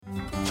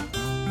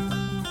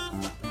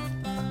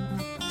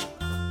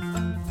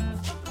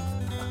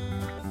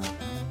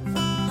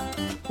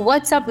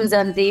What's up,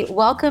 Mzanzi?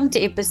 Welcome to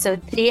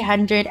episode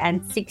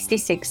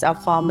 366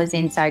 of Farmers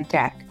Inside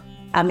Track.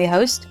 I'm your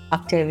host,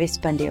 Octavius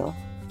Pandil.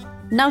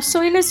 Now,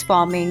 soilless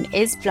farming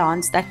is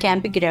plants that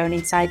can be grown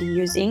inside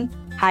using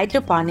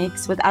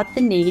hydroponics without the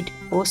need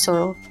for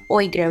soil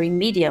or a growing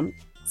medium.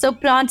 So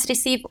plants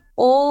receive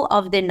all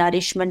of their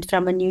nourishment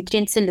from a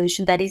nutrient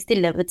solution that is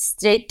delivered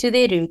straight to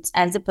their roots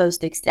as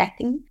opposed to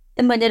extracting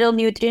the mineral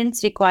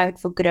nutrients required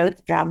for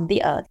growth from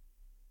the earth.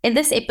 In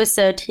this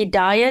episode,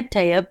 Hidaayatullah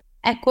Tayyib,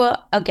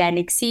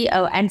 AquaOrganix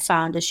CEO and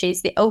founder,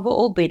 shares the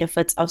overall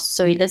benefits of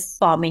soilless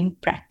farming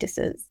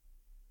practices.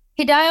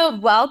 Hidayah,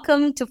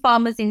 welcome to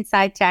Farmers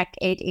Inside Track.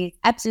 It is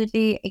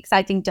absolutely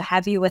exciting to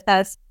have you with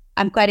us.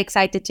 I'm quite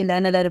excited to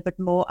learn a little bit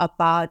more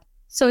about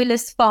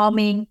soilless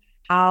farming,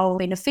 how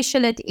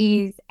beneficial it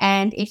is,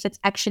 and if it's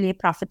actually a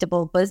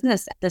profitable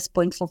business at this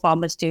point for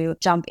farmers to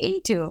jump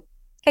into.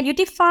 Can you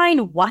define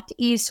what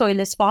is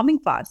soilless farming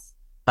for us?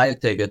 Hi,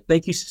 Octavia.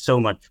 Thank you so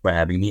much for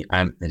having me.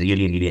 I'm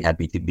really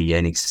happy to be here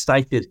and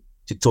excited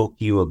to talk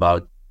to you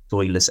about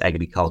soilless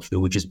agriculture,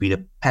 which has been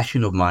a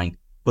passion of mine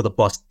for the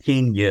past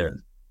 10 years.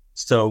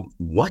 So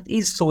what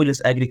is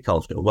soilless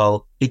agriculture?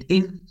 Well, it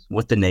is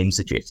what the name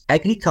suggests,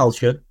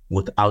 agriculture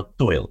without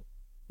soil.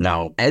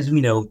 Now, as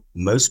we know,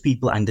 most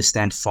people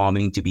understand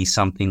farming to be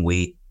something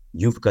where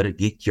you've got to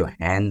get your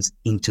hands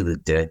into the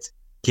dirt,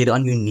 get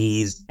on your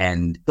knees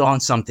and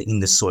plant something in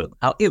the soil.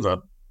 However,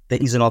 there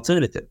is an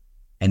alternative,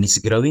 and it's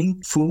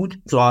growing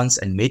food, plants,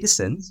 and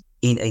medicines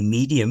in a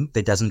medium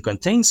that doesn't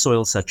contain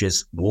soil, such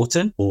as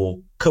water or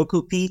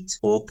cocoa peat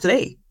or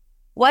clay.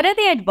 What are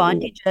the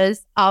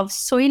advantages of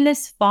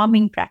soilless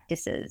farming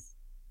practices?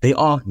 There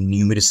are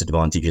numerous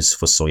advantages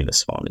for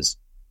soilless farmers.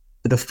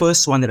 The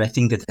first one that I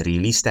think that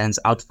really stands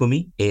out for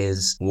me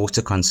is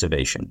water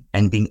conservation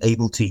and being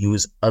able to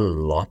use a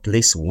lot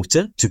less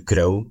water to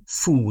grow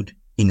food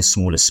in a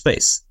smaller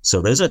space. So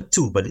those are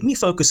two, but let me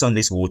focus on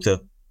this water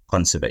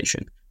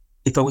conservation.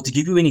 If I were to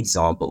give you an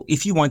example,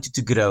 if you wanted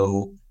to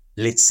grow,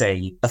 let's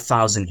say,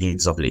 1,000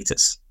 heads of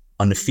lettuce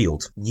on a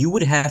field, you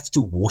would have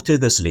to water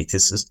those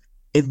lettuces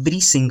every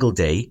single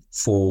day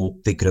for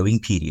the growing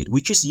period,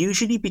 which is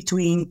usually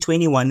between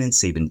 21 and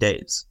 7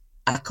 days.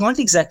 I can't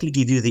exactly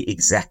give you the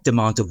exact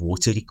amount of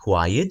water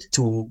required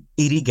to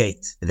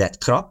irrigate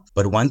that crop,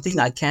 but one thing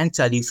I can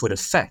tell you for a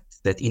fact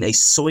that in a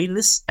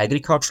soilless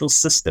agricultural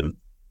system,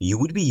 you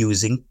would be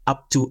using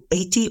up to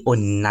 80 or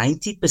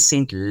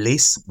 90%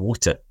 less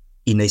water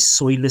in a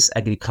soilless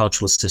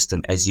agricultural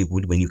system as you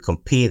would when you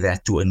compare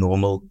that to a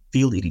normal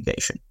field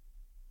irrigation.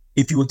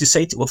 If you were to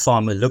say to a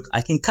farmer, look,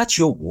 I can cut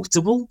your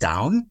water bill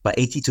down by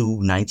 80 to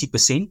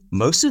 90%,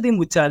 most of them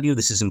would tell you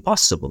this is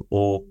impossible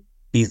or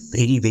be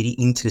very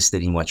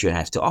interested in what you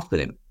have to offer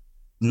them.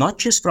 Not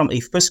just from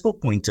a fiscal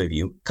point of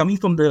view, coming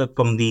from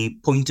the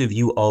point of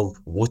view of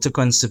water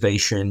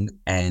conservation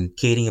and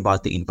caring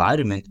about the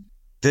environment,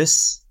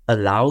 this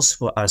allows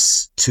for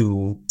us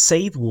to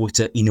save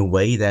water in a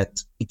way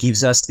that it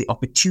gives us the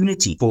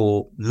opportunity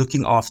for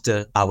looking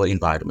after our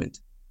environment.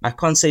 I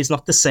can't say it's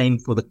not the same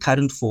for the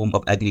current form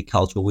of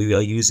agriculture where we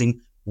are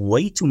using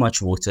way too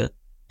much water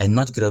and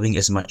not growing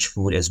as much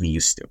food as we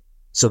used to.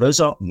 So those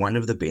are one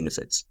of the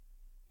benefits.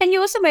 Can you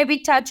also maybe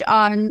touch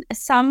on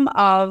some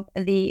of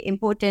the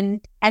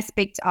important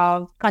aspects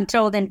of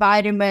controlled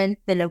environment,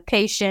 the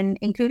location,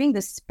 including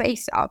the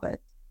space of it?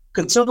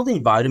 Controlled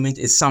environment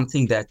is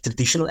something that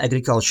traditional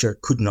agriculture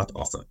could not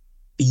offer.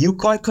 You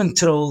can't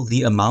control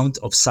the amount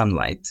of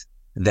sunlight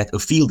that a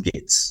field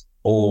gets,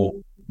 or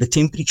the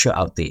temperature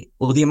out there,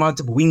 or the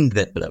amount of wind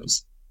that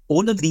blows.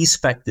 All of these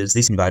factors,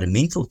 these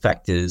environmental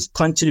factors,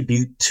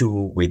 contribute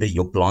to whether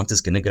your plant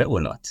is going to grow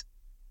or not.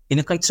 In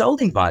a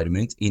controlled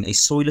environment, in a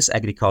soilless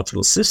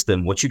agricultural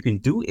system, what you can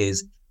do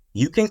is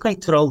you can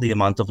control the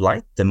amount of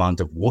light, the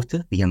amount of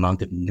water, the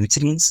amount of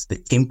nutrients, the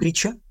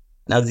temperature.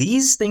 Now,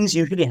 these things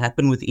usually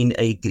happen within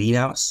a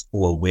greenhouse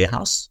or a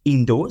warehouse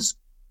indoors.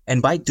 And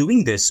by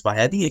doing this, by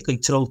having a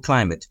controlled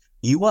climate,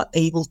 you are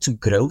able to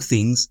grow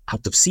things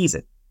out of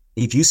season.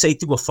 If you say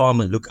to a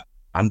farmer, look,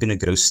 I'm going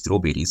to grow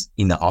strawberries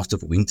in the heart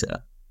of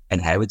winter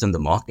and have it on the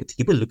market,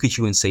 he will look at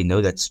you and say, no,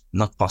 that's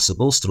not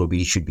possible.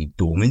 Strawberries should be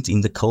dormant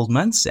in the cold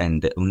months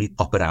and only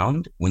pop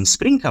around when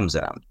spring comes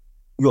around.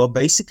 You are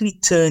basically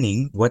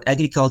turning what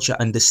agriculture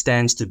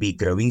understands to be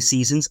growing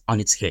seasons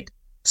on its head.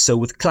 So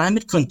with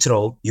climate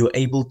control, you're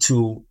able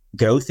to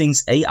grow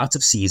things out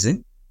of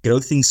season, grow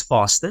things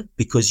faster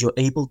because you're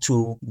able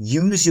to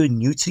use your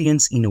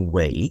nutrients in a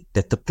way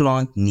that the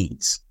plant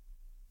needs.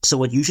 So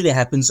what usually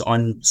happens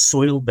on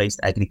soil-based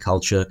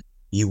agriculture,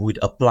 you would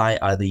apply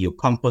either your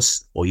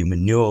compost or your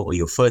manure or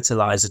your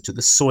fertilizer to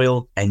the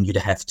soil, and you'd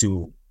have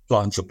to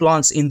plant your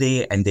plants in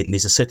there. And then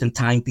there's a certain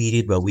time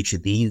period by which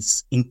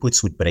these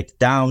inputs would break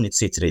down,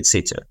 etc.,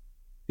 etc.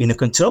 In a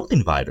controlled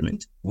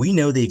environment, we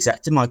know the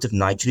exact amount of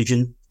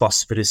nitrogen,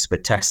 phosphorus,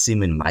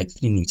 potassium, and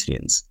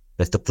micronutrients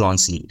that the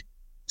plants need.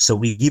 So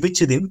we give it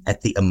to them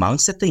at the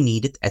amounts that they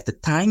need it, at the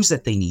times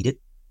that they need it,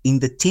 in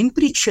the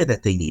temperature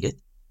that they need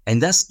it,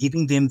 and thus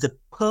giving them the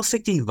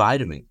perfect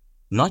environment,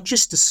 not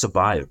just to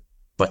survive,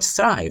 but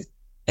thrive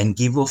and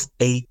give off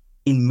a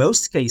in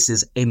most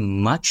cases, a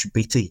much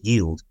better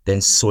yield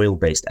than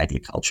soil-based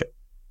agriculture.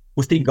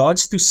 With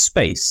regards to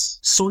space,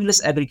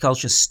 soilless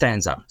agriculture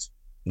stands out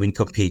when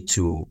compared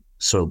to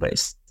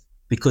soil-based,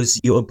 because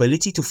your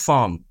ability to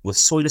farm with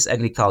soilless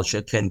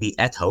agriculture can be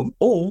at home,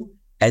 or,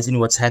 as in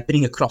what's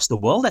happening across the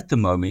world at the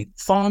moment,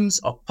 farms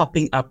are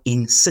popping up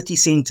in city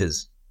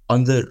centers,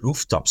 on the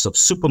rooftops of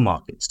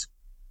supermarkets,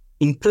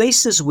 in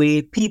places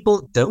where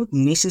people don't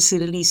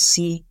necessarily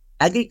see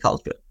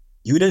agriculture.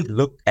 You don't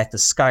look at the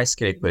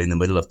skyscraper in the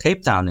middle of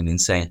Cape Town and then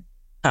say,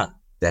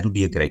 that'll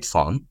be a great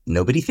farm.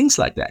 Nobody thinks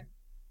like that.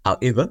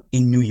 However,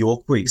 in New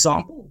York, for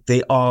example,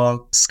 there are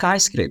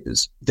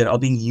skyscrapers that are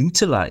being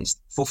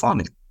utilized for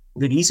farming.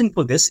 The reason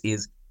for this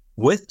is,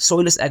 with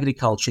soilless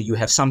agriculture, you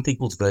have something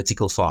called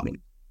vertical farming,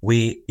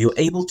 where you're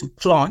able to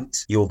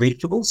plant your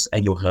vegetables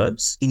and your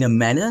herbs in a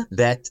manner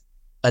that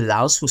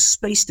allows for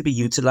space to be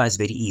utilized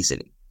very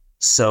easily.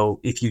 So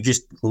if you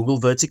just Google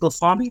vertical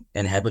farming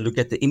and have a look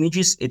at the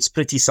images, it's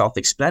pretty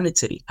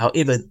self-explanatory.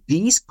 However,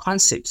 these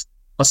concepts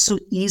are so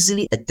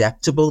easily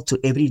adaptable to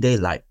everyday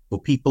life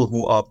for people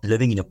who are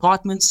living in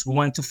apartments who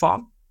want to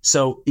farm.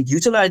 So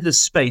utilize the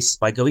space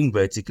by going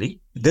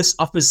vertically. This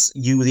offers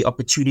you the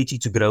opportunity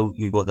to grow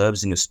your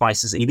herbs and your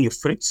spices, even your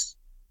fruits.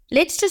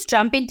 Let's just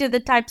jump into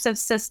the types of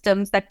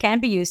systems that can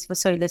be used for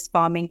soilless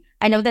farming.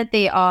 I know that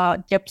there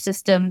are drip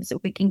systems,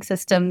 wicking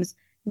systems,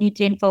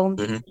 nutrient film.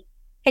 Mm-hmm.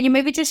 Can you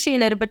maybe just share a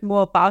little bit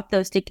more about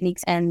those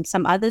techniques and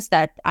some others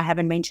that I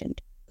haven't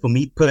mentioned? For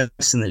me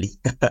personally,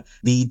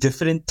 the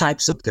different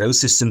types of grow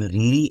system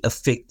really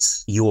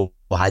affects your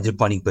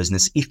hydroponic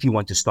business if you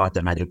want to start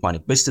a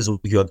hydroponic business or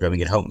you are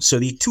growing at home. So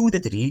the two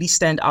that really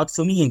stand out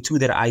for me and two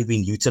that I've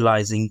been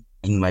utilizing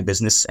in my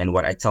business and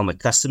what I tell my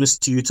customers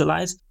to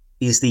utilize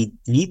is the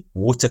deep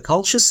water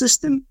culture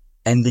system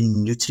and the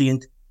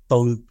nutrient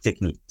foam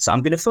technique. So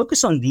I'm going to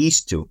focus on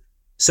these two.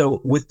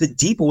 So with the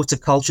deep water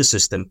culture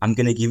system, I'm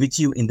going to give it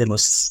to you in the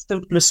most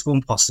simplest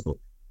form possible.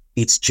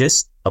 It's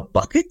just a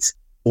bucket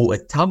or a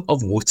tub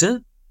of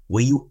water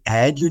where you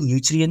add your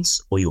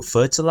nutrients or your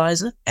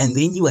fertilizer, and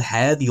then you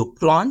have your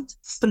plant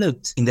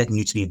float in that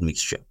nutrient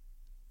mixture.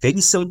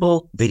 Very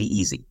simple, very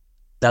easy.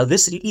 Now,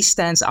 this really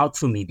stands out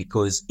for me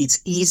because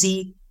it's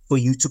easy for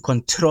you to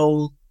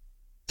control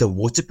the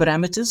water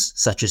parameters,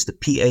 such as the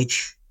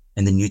pH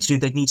and the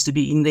nutrient that needs to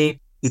be in there.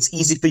 It's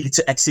easy for you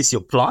to access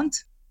your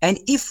plant. And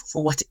if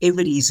for whatever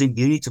reason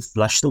you need to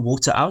flush the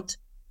water out,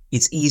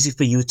 it's easy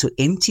for you to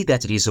empty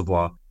that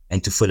reservoir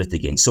and to fill it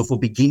again. So for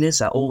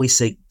beginners, I always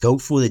say, go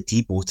for the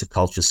deep water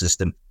culture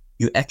system.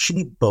 You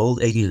actually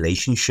build a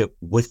relationship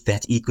with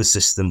that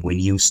ecosystem when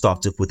you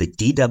start off with a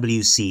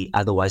DWC,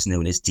 otherwise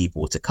known as deep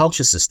water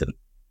culture system.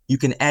 You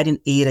can add an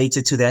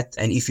aerator to that.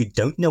 And if you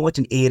don't know what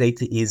an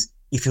aerator is,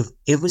 if you've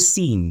ever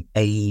seen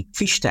a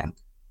fish tank,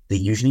 they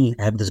usually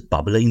have this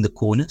bubbler in the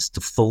corners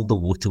to fill the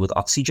water with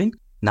oxygen.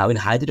 Now in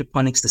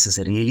hydroponics, this is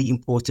really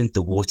important.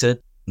 The water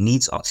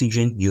needs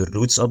oxygen. Your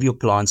roots of your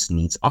plants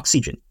needs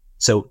oxygen.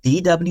 So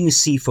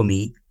DWC for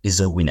me is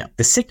a winner.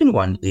 The second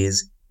one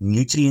is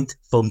nutrient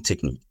film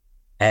technique.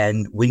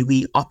 And when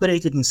we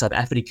operated in South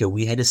Africa,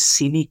 we had a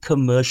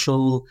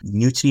semi-commercial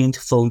nutrient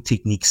film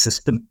technique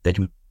system that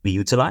we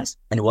utilize.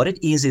 And what it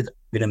is, I'm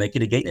going to make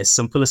it again as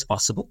simple as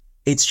possible.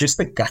 It's just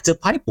a gutter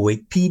pipe or a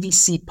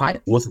PVC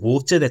pipe with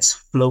water that's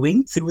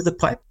flowing through the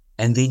pipe.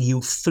 And then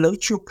you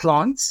float your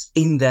plants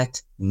in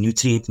that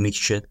nutrient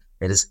mixture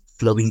that is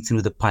flowing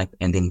through the pipe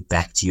and then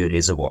back to your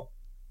reservoir.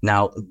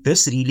 Now,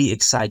 this really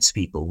excites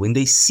people. When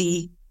they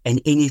see an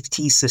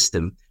NFT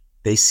system,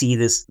 they see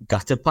this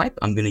gutter pipe,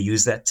 I'm going to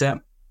use that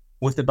term,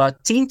 with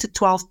about 10 to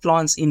 12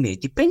 plants in there,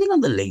 depending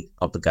on the length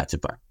of the gutter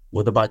pipe,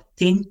 with about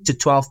 10 to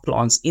 12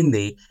 plants in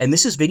there. And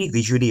this is very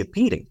visually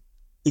appealing.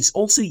 It's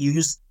also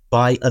used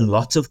by a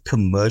lot of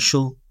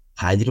commercial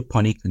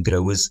hydroponic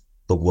growers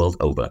the world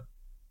over,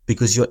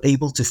 because you're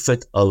able to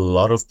fit a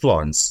lot of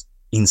plants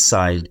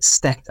inside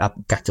stacked up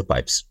gutter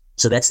pipes.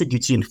 So that's the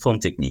nutrient film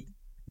technique.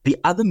 The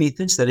other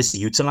methods that is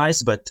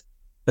utilized but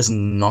is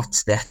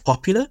not that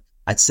popular,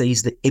 I'd say,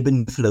 is the ebb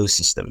and flow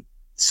system.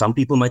 Some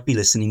people might be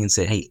listening and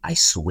say, hey, I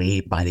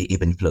swear by the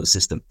ebb and flow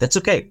system. That's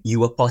okay.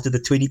 You are part of the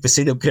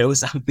 20% of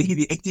growers out there.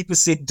 The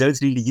 80%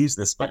 don't really use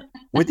this. But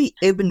with the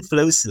ebb and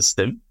flow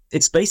system,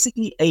 it's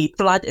basically a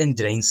flood and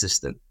drain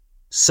system.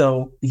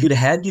 So you'd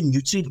have your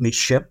nutrient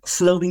mixture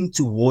flowing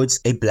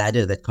towards a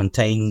bladder that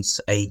contains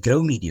a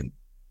grow medium.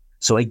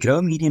 So a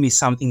grow medium is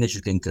something that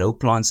you can grow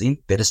plants in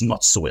that is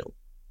not soil.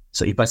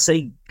 So if I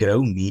say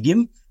grow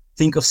medium,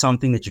 think of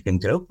something that you can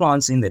grow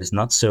plants in that is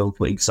not soil.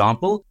 For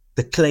example,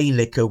 the clay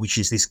lacquer, which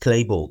is this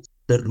clay balls,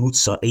 the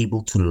roots are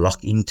able to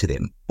lock into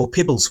them. Or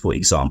pebbles, for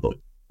example.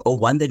 Or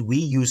one that we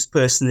use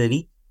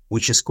personally,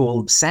 which is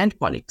called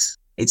sandponics.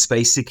 It's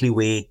basically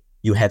where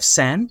you have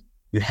sand,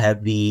 you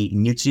have the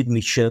nutrient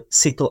mixture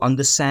settle on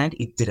the sand,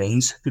 it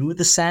drains through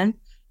the sand,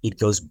 it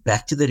goes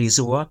back to the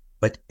reservoir,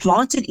 but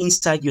planted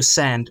inside your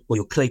sand or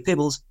your clay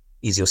pebbles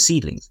is your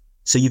seedlings.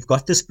 So you've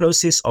got this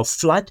process of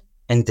flood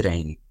and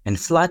drain, and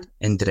flood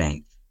and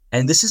drain.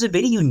 And this is a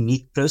very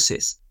unique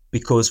process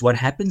Because what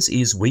happens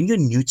is when your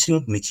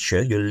nutrient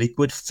mixture, your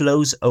liquid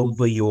flows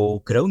over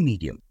your grow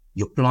medium,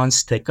 your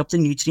plants take up the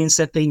nutrients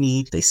that they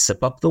need, they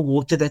sip up the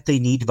water that they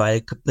need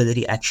via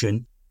capillary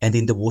action, and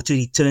then the water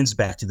returns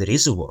back to the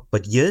reservoir.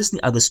 But here's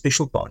the other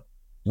special part.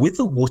 With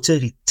the water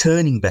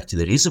returning back to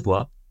the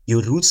reservoir,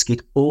 your roots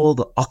get all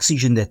the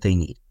oxygen that they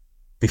need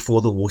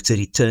before the water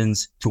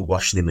returns to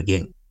wash them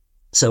again.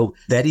 So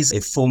that is a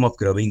form of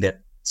growing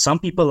that some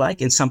people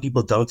like and some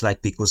people don't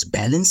like, because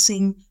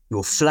balancing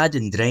your flood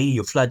and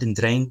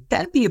drain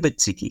can be a bit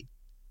tricky.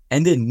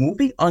 And then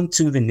moving on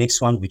to the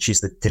next one, which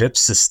is the drip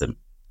system.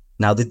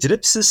 Now, the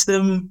drip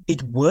system,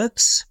 it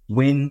works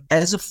when,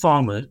 as a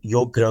farmer,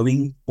 you're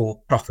growing for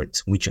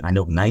profit, which I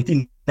know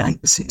 99%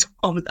 of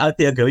farmers out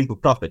there are growing for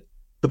profit.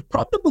 The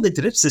problem with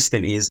the drip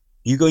system is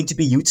you're going to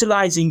be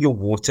utilizing your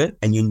water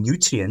and your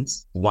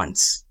nutrients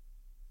once.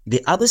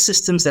 The other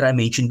systems that I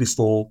mentioned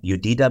before, your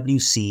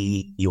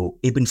DWC, your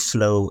ebb and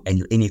flow, and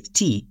your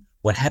NFT,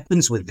 what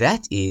happens with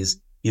that is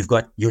you've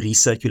got your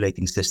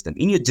recirculating system.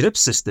 In your drip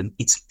system,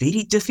 it's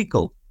very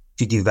difficult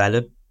to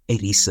develop a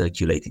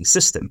recirculating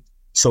system.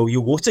 So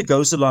your water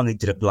goes along a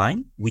drip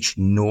line, which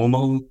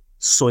normal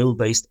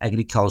soil-based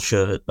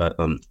agriculture,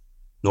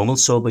 normal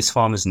soil-based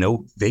farmers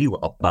know very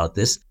well about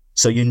this.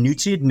 So your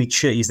nutrient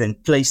mixture is then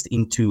placed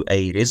into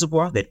a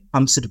reservoir that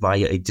pumps it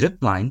via a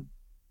drip line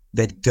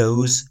that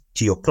goes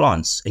to your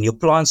plants. And your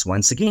plants,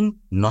 once again,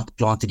 not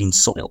planted in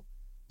soil.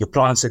 Your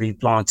plants are being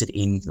planted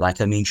in, like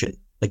I mentioned,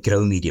 a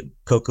grow medium,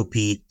 cocoa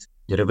peat,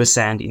 the river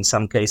sand in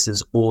some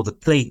cases, or the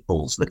clay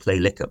balls, the clay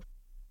liquor.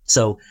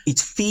 So it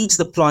feeds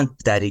the plant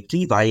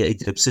directly via a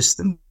drip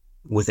system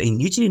with a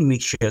nutrient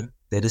mixture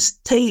that is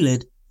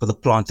tailored for the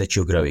plant that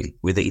you're growing,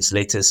 whether it's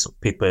lettuce or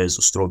peppers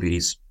or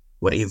strawberries,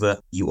 whatever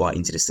you are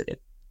interested in.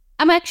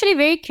 I'm actually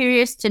very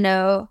curious to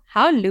know,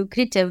 how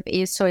lucrative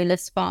is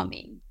soilless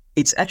farming?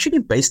 It's actually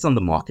based on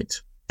the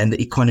market and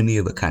the economy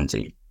of a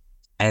country.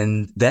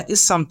 And that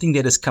is something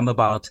that has come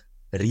about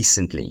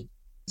recently.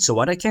 So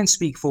what I can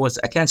speak for is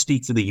I can't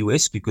speak for the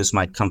US because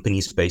my company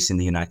is based in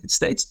the United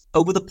States.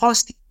 Over the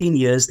past 10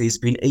 years, there's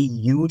been a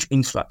huge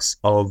influx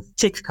of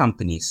tech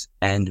companies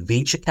and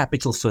venture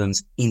capital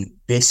firms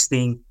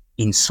investing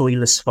in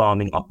soilless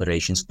farming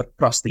operations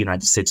across the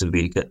United States of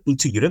America,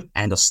 into Europe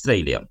and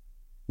Australia.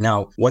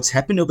 Now, what's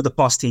happened over the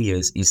past 10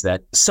 years is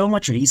that so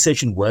much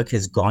research and work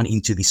has gone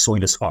into the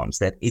soilless farms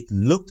that it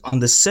looked on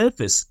the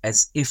surface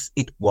as if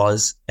it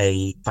was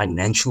a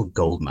financial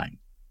goldmine.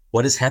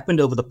 What has happened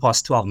over the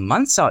past 12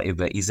 months,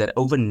 however, is that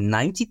over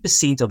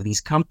 90% of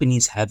these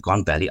companies have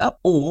gone belly up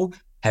or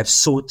have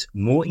sought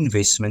more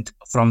investment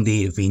from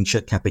their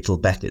venture capital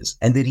backers.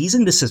 And the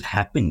reason this has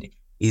happened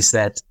is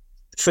that,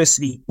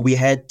 firstly, we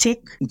had tech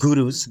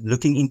gurus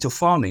looking into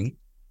farming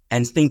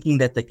and thinking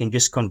that they can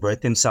just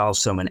convert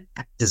themselves from an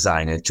app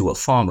designer to a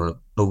farmer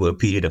over a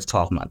period of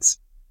 12 months.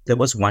 There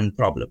was one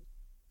problem.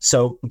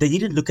 So they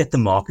didn't look at the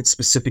market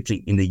specifically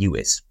in the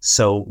US.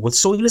 So with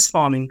soilless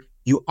farming,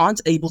 you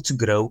aren't able to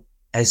grow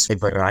as a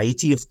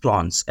variety of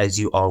plants as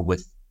you are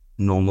with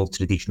normal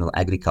traditional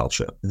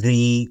agriculture.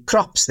 The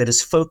crops that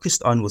is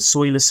focused on with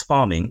soilless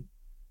farming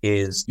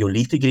is your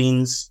leafy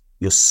greens,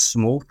 your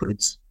small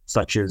fruits,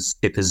 such as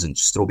peppers and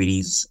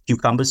strawberries,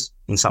 cucumbers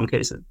in some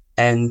cases.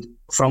 And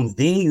from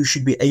there, you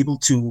should be able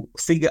to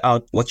figure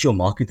out what your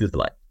market is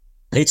like.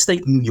 Let's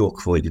take New York,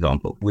 for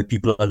example, where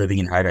people are living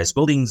in high-rise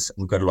buildings.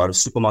 We've got a lot of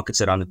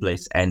supermarkets around the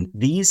place. And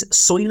these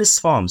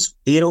soilless farms,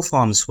 aero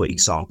farms, for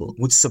example,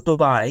 would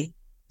supply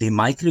their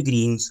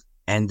microgreens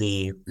and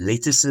their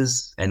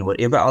lettuces and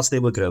whatever else they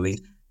were growing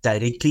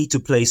directly to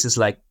places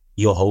like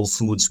your Whole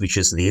Foods, which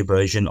is their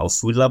version of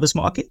Food Lovers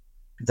Market,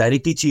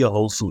 directly to your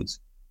Whole Foods.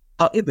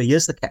 However,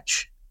 here's the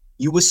catch.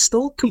 You were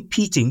still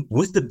competing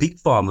with the big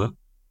farmer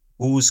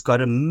who's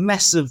got a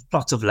massive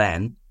plot of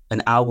land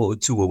an hour or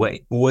two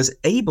away, who was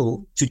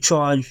able to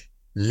charge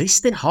less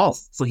than half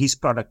for his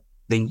product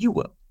than you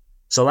were.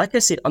 So like I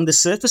said, on the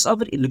surface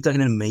of it, it looked like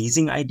an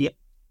amazing idea.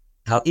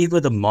 However,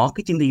 the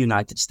market in the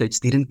United States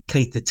didn't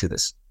cater to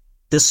this.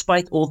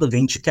 Despite all the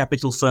venture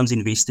capital firms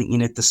investing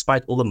in it,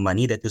 despite all the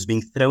money that was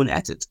being thrown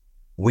at it,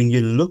 when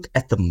you look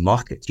at the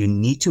market, you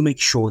need to make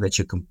sure that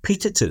your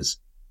competitors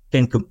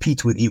can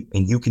compete with you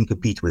and you can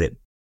compete with them.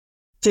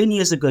 10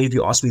 years ago, if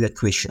you asked me that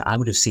question, I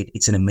would have said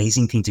it's an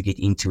amazing thing to get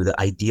into. The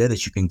idea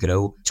that you can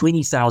grow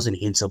 20,000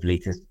 heads of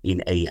lettuce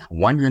in a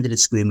 100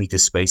 square meter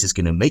space is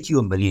going to make you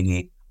a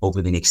millionaire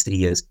over the next 3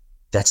 years.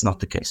 That's not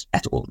the case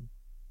at all.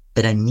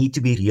 But I need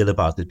to be real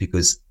about it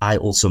because I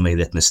also made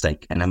that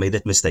mistake, and I made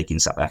that mistake in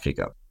South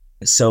Africa.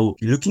 So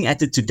looking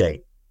at it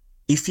today,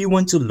 if you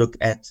want to look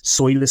at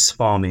soilless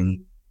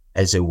farming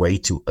as a way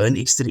to earn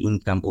extra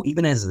income or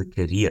even as a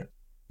career,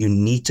 you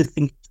need to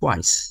think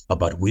twice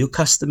about who your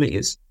customer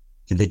is,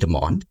 the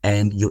demand,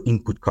 and your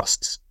input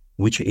costs,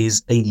 which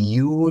is a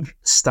huge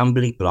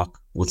stumbling block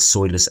with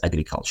soilless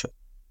agriculture.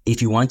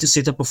 If you want to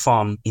set up a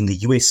farm in the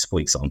US, for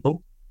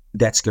example,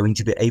 that's going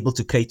to be able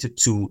to cater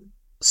to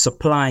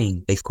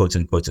supplying a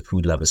quote-unquote a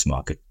food lovers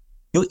market,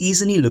 you're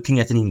easily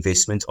looking at an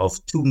investment of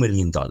 $2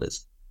 million.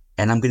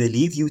 And I'm going to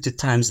leave you to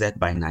times that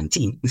by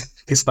 19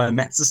 because my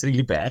maths is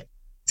really bad,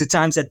 to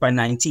times that by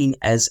 19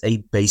 as a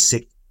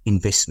basic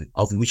investment,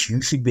 of which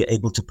you should be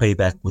able to pay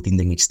back within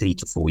the next 3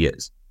 to 4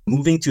 years.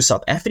 Moving to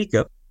South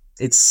Africa,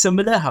 it's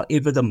similar.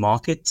 However, the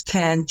market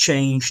can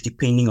change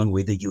depending on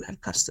whether you have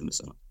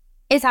customers or not.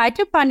 Is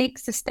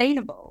hydroponics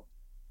sustainable?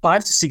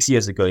 5 to 6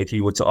 years ago, if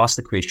you were to ask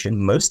the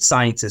question, most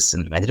scientists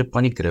and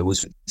hydroponic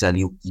growers would tell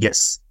you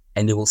yes,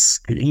 and they will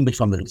scream it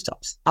from the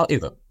rooftops.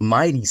 However,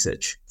 my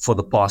research for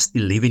the past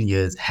 11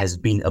 years has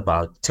been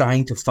about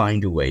trying to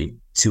find a way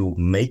to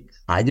make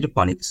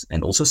hydroponics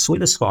and also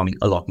soilless farming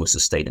a lot more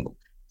sustainable.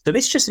 So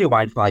let's just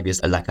rewind 5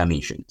 years, like I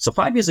mentioned. So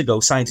 5 years ago,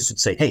 scientists would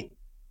say, hey,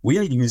 we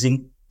are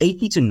using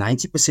 80 to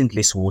 90%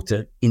 less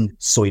water in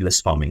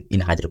soilless farming, in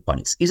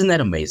hydroponics. Isn't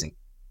that amazing?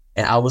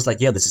 And I was like,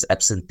 yeah, this is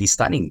absolutely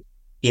stunning.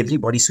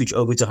 Everybody switch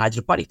over to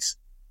hydroponics.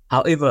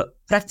 However,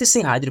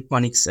 practicing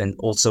hydroponics and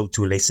also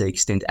to a lesser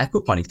extent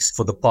aquaponics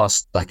for the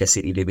past, like I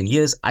said, 11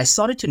 years, I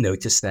started to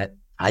notice that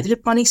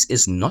hydroponics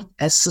is not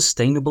as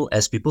sustainable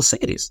as people say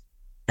it is.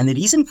 And the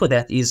reason for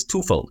that is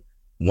twofold.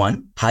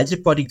 One,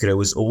 hydroponic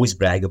growers always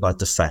brag about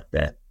the fact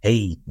that,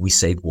 hey, we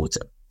save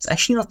water. It's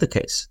actually not the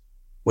case.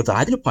 With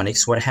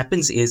hydroponics, what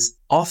happens is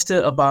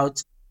after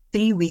about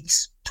 3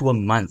 weeks to a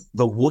month,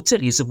 the water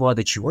reservoir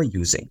that you are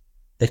using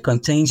that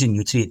contains a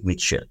nutrient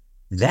mixture,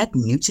 that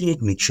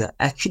nutrient mixture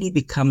actually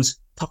becomes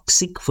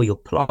toxic for your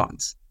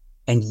plants.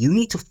 And you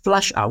need to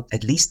flush out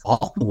at least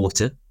half the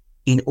water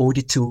in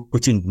order to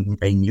put in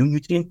a new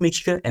nutrient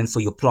mixture and for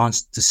your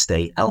plants to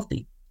stay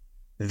healthy.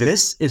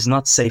 This is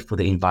not safe for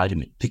the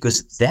environment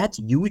because that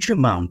huge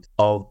amount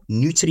of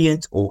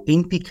nutrient or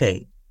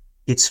NPK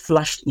gets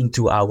flushed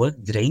into our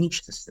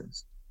drainage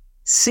systems.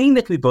 Seeing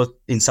that we're both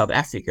in South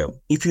Africa,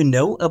 if you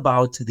know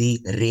about the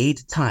red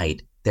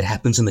tide that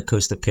happens on the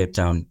coast of Cape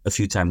Town a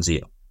few times a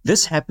year,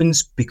 this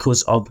happens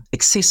because of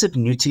excessive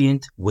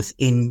nutrient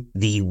within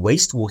the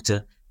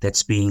wastewater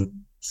that's being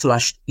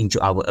flushed into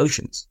our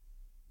oceans.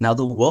 Now,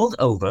 the world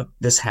over,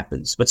 this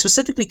happens, but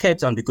specifically Cape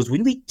Town, because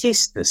when we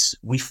test this,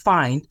 we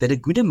find that a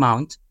good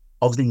amount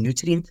of the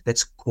nutrient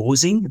that's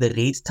causing the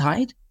red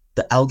tide,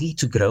 the algae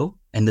to grow,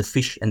 and the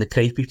fish and the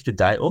crayfish to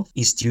die off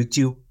is due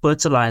to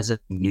fertilizer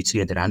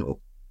nutrient runoff.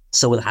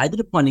 So with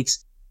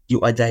hydroponics,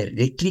 you are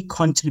directly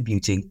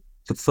contributing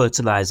to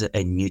fertilizer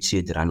and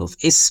nutrient runoff,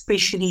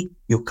 especially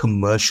your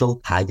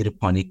commercial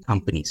hydroponic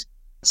companies.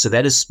 So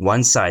that is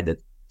one side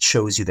that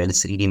shows you that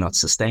it's really not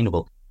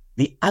sustainable.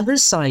 The other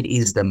side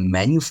is the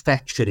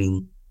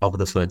manufacturing of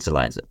the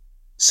fertilizer.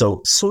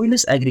 So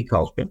soilless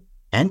agriculture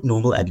and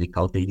normal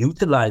agriculture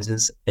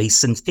utilizes a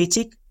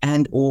synthetic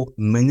and or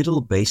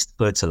mineral-based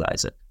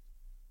fertilizer.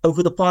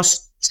 Over the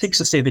past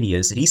 6 or 7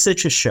 years,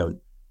 research has shown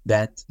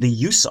that the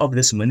use of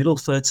this mineral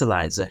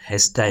fertilizer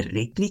has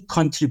directly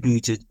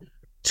contributed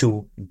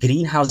to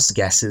greenhouse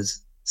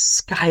gases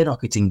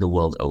skyrocketing the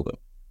world over.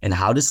 And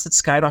how does it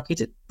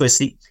skyrocket it?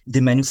 Firstly,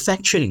 the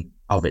manufacturing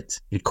of it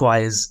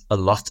requires a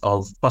lot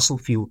of fossil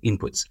fuel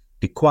inputs.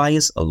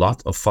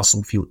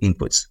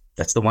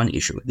 That's the one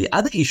issue. The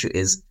other issue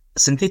is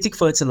synthetic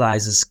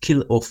fertilizers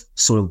kill off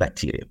soil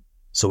bacteria.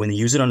 So when you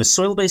use it on a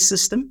soil-based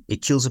system,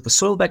 it kills off the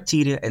soil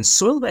bacteria, and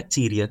soil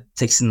bacteria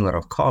takes in a lot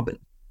of carbon.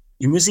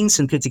 Using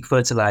synthetic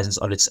fertilizers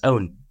on its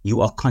own,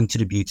 you are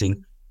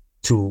contributing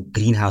to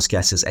greenhouse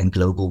gases and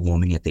global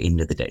warming at the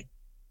end of the day.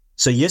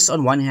 So yes,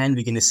 on one hand,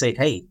 we're going to say,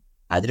 hey,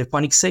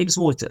 hydroponics saves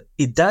water.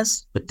 It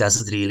does, but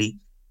does it really?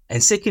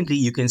 And secondly,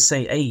 you can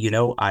say, hey,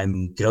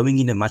 I'm growing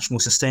in a much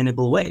more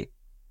sustainable way.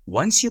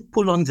 Once you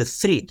pull on the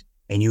thread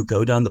and you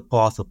go down the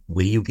path of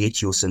where you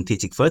get your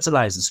synthetic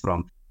fertilizers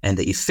from and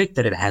the effect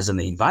that it has on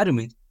the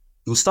environment,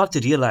 you'll start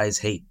to realize,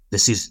 hey,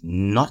 this is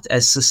not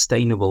as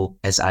sustainable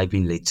as I've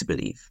been led to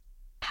believe.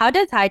 How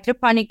does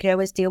hydroponic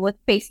growers deal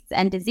with pests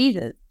and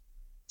diseases?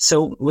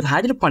 So with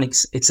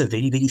hydroponics, it's a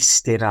very, very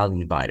sterile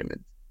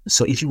environment.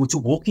 So if you were to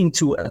walk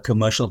into a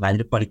commercial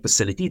hydroponic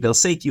facility, they'll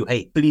say to you,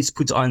 hey, please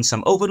put on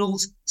some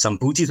overalls, some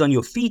booties on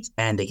your feet,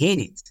 and a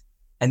hairnet.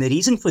 And the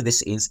reason for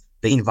this is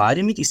the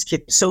environment is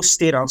kept so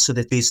sterile so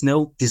that there's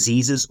no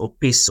diseases or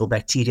pests or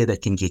bacteria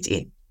that can get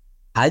in.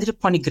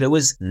 Hydroponic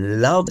growers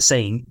love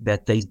saying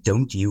that they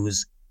don't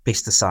use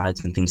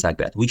pesticides and things like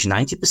that, which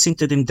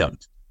 90% of them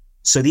don't.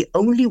 So the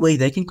only way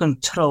they can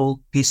control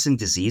pests and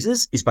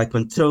diseases is by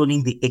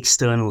controlling the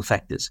external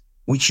factors,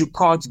 which you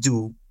can't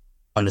do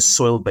on a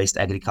soil-based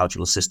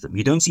agricultural system.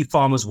 You don't see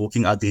farmers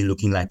walking out there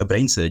looking like a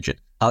brain surgeon.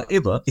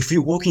 However, if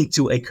you walk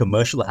into a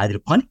commercial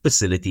hydroponic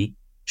facility,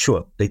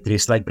 sure, they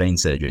dress like brain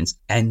surgeons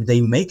and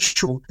they make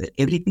sure that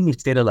everything is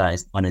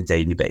sterilized on a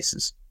daily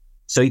basis.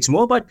 So it's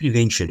more about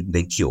prevention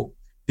than cure.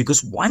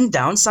 Because one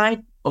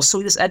downside of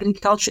soilless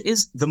agriculture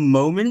is the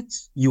moment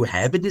you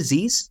have a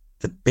disease,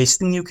 the best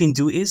thing you can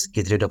do is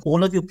get rid of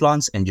all of your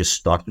plants and just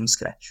start from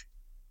scratch.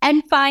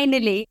 And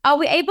finally, are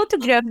we able to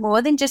grow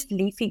more than just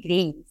leafy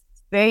greens?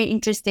 Very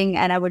interesting,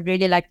 and I would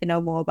really like to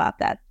know more about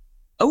that.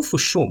 Oh, for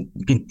sure.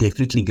 You can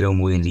definitely grow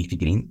more than leafy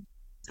green.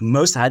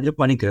 Most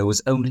hydroponic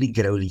growers only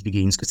grow leafy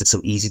greens because it's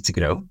so easy to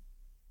grow.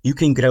 You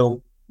can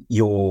grow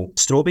your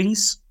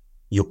strawberries,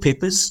 your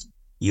peppers,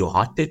 your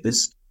hot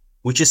peppers,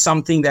 which is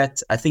something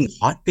that I think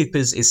hot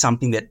peppers is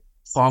something that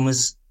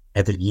farmers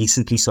have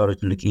recently started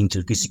to look into,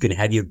 because you can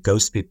have your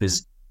ghost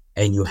peppers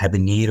and your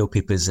habanero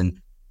peppers, and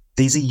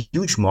there's a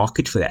huge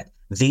market for that.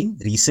 Then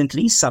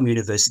recently, some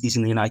universities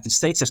in the United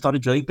States have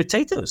started growing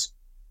potatoes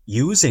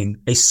using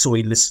a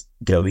soilless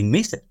growing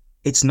method.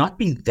 It's not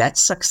been that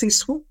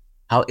successful.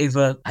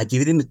 However, I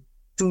give them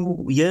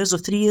 2 years or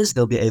 3 years,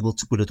 they'll be able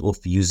to pull it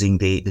off using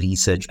their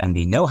research and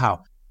their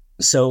know-how.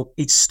 So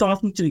it's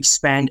starting to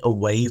expand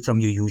away from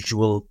your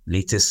usual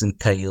lettuce and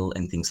kale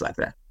and things like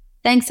that.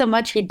 Thanks so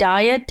much,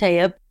 Hidaayatullah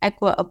Tayyib,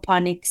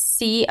 AquaOrganix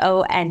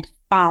CEO and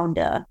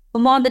founder. For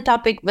more on the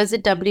topic,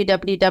 visit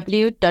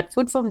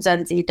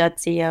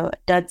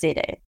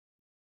www.foodformzansi.co.za.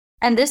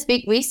 And this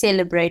week, we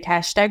celebrate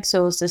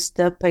 #Soul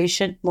Sister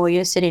Patient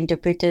Moyo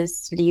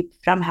Serendipitous Leap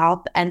from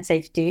Health and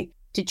Safety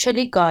to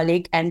chili,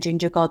 garlic, and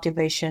ginger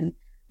cultivation,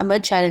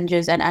 amid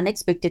challenges and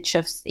unexpected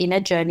shifts in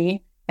a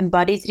journey,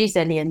 embodies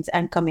resilience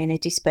and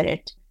community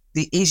spirit.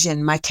 The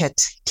Asian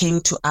market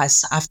came to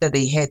us after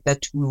they heard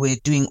that we were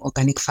doing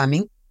organic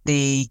farming.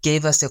 They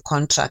gave us a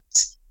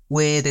contract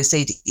where they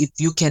said, if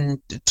you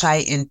can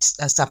try and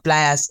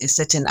supply us a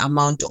certain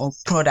amount of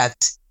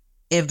product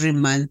every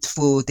month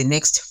for the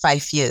next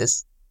 5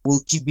 years,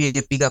 we'll give you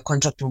a bigger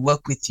contract to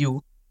work with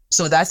you.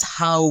 So that's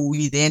how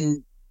we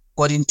then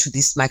got into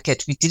this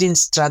market. We didn't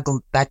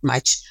struggle that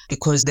much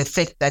because the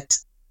fact that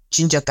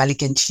ginger,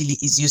 garlic, and chili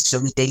is used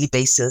on a daily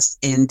basis,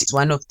 and it's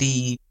one of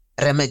the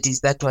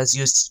remedies that was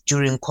used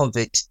during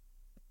COVID.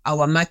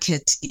 Our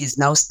market is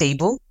now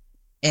stable,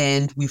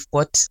 and we've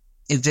got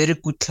a very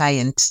good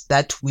client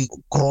that we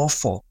grow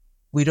for.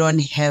 We don't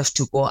have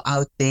to go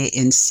out there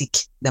and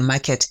seek the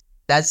market.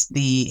 That's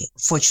the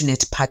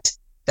fortunate part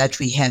that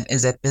we have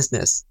as a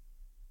business.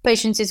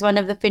 Patience is one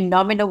of the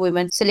phenomenal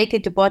women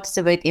selected to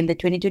participate in the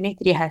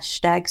 2023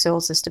 #Soul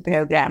Sister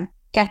program.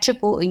 Catch a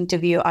full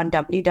interview on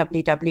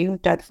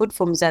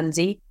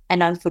www.foodformzansi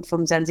and on Food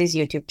From Zanzi's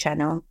YouTube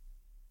channel.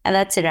 And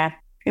that's a wrap.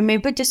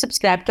 Remember to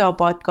subscribe to our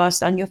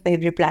podcast on your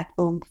favorite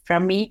platform.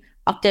 From me,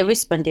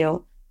 Octavius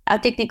Pandil, our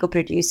technical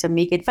producer,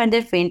 Megan van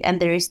der Vent, and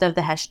the rest of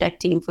the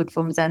 #team Food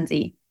From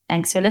Zanzi.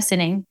 Thanks for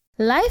listening.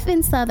 Life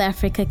in South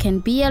Africa can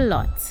be a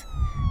lot.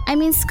 I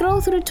mean,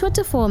 scroll through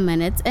Twitter for a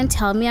minute and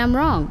tell me I'm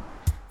wrong.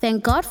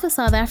 Thank God for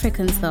South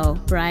Africans though,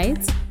 right?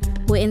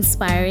 We're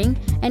inspiring,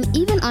 and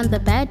even on the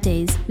bad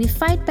days, we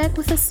fight back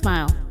with a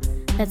smile.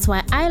 That's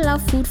why I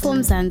love Food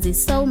From Zanzi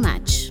so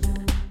much.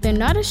 They're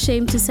not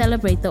ashamed to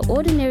celebrate the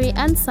ordinary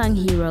unsung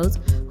heroes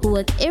who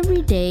work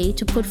every day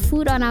to put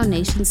food on our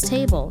nation's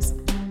tables.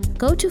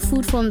 Go to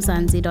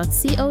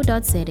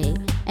foodformzansi.co.za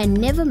and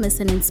never miss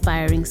an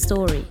inspiring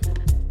story.